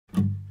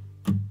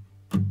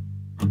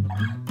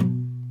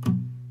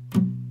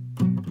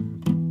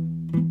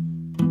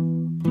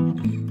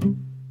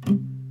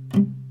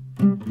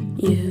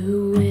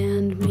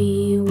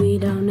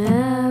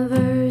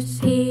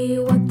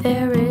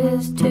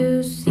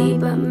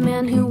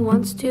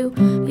wants to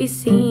be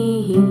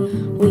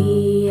seen.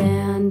 We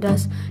and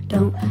us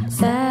don't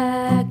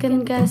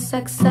second guess.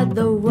 Sex said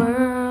the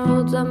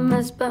world's a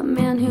mess, but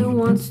man who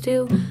wants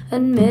to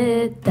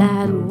admit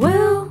that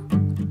will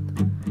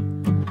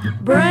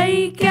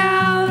break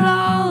out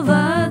all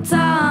the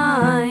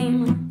time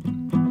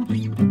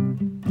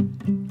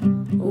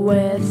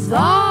with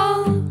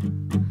all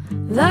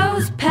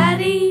those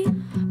petty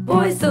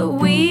boys that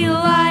we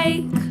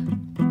like,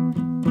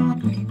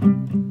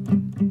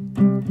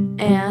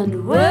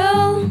 and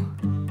will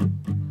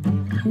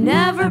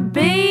never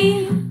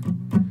be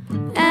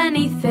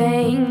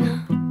anything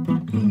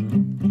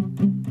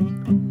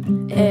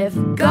if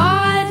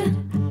God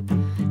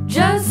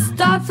just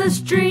stops us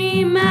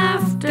dream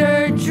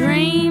after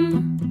dream.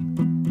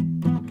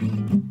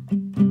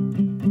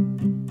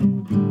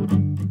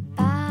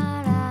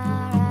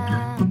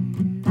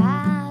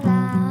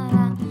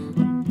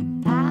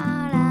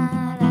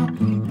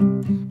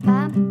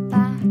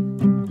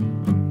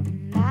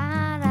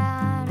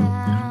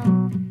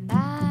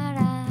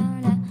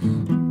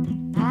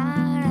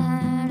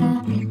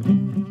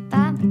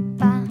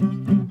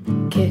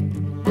 Kick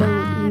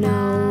don't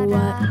know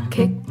what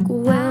Kick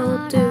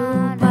will do,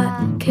 but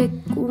Kick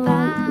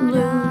won't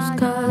lose,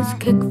 'cause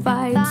Kick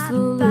fights the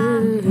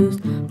lose.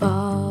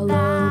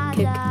 Follow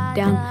Kick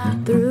down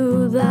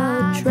through the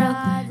trail,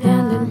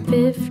 and in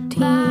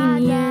 15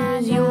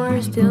 years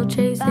you're still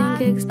chasing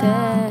Kick's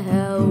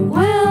tail.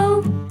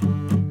 We'll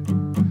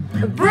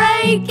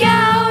break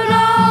out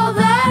all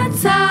the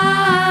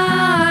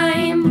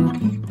time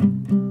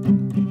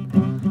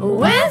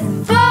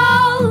with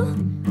all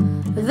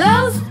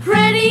those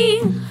pretty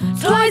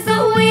toys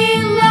that we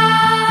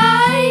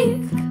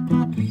like,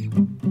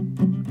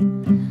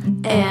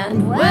 and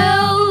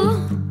will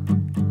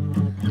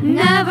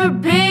never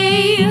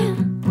be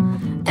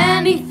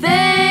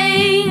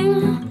anything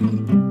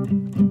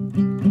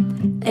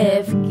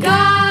if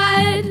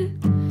God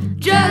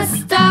just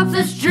stops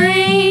us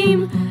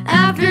dream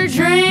after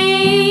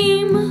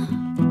dream.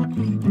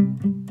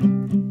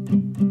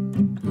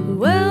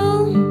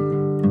 We'll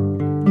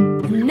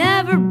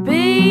never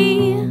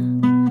be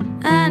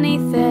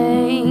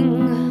anything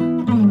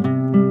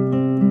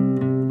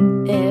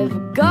if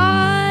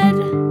God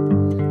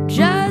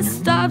just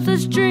stops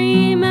us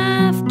dream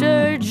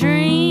after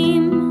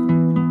dream.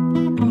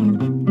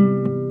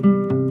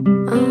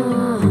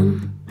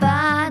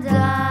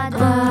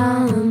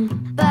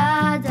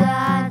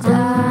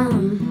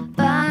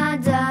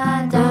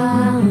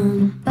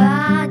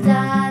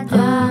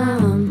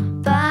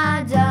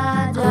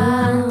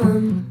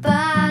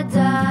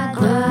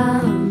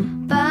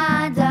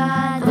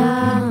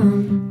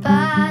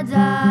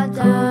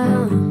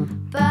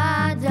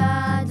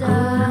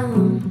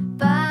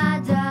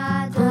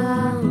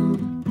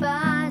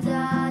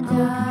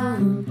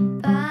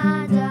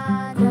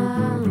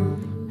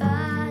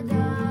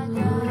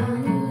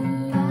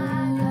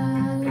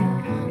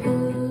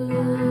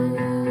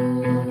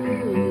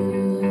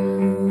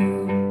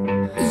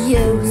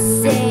 You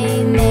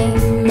see me,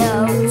 no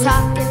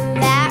talking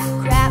that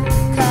crap,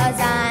 'cause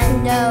I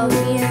know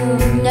you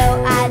know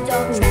I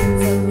don't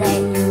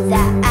translate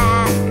that.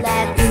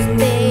 Let's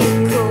be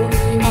cool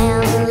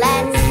and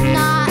let's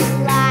not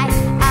lie.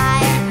 I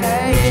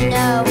heard you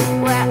know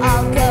we're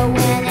all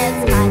going,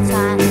 it's my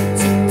time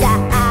to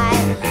die.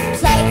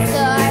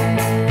 Placer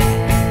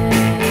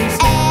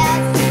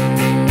is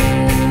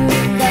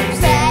the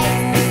place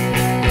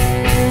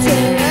to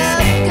go.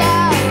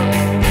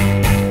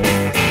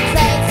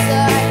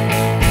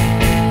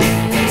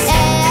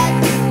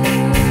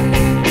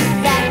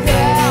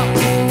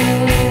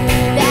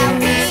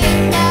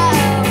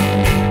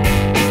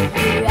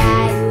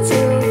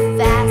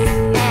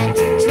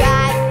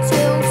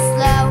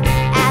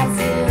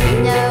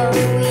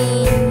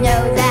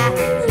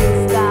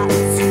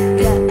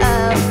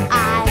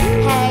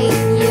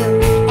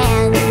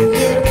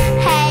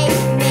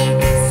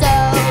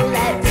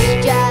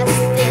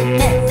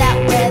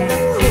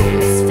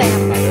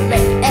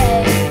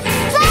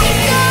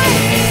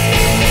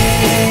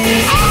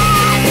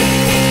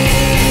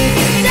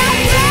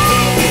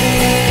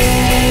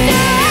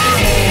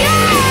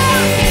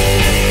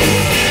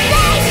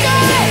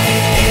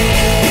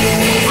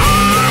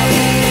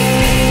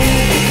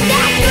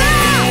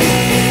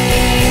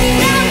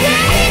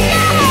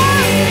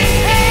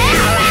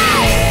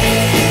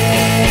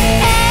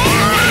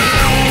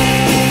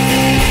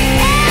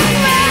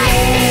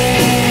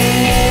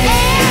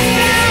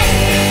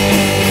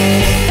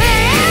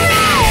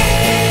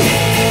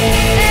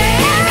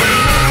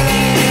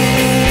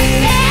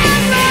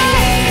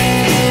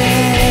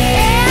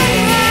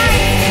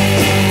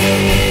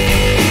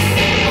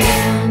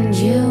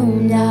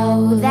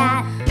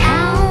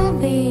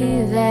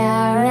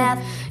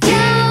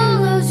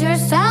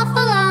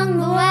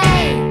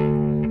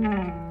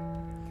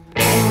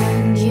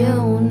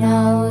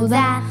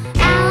 That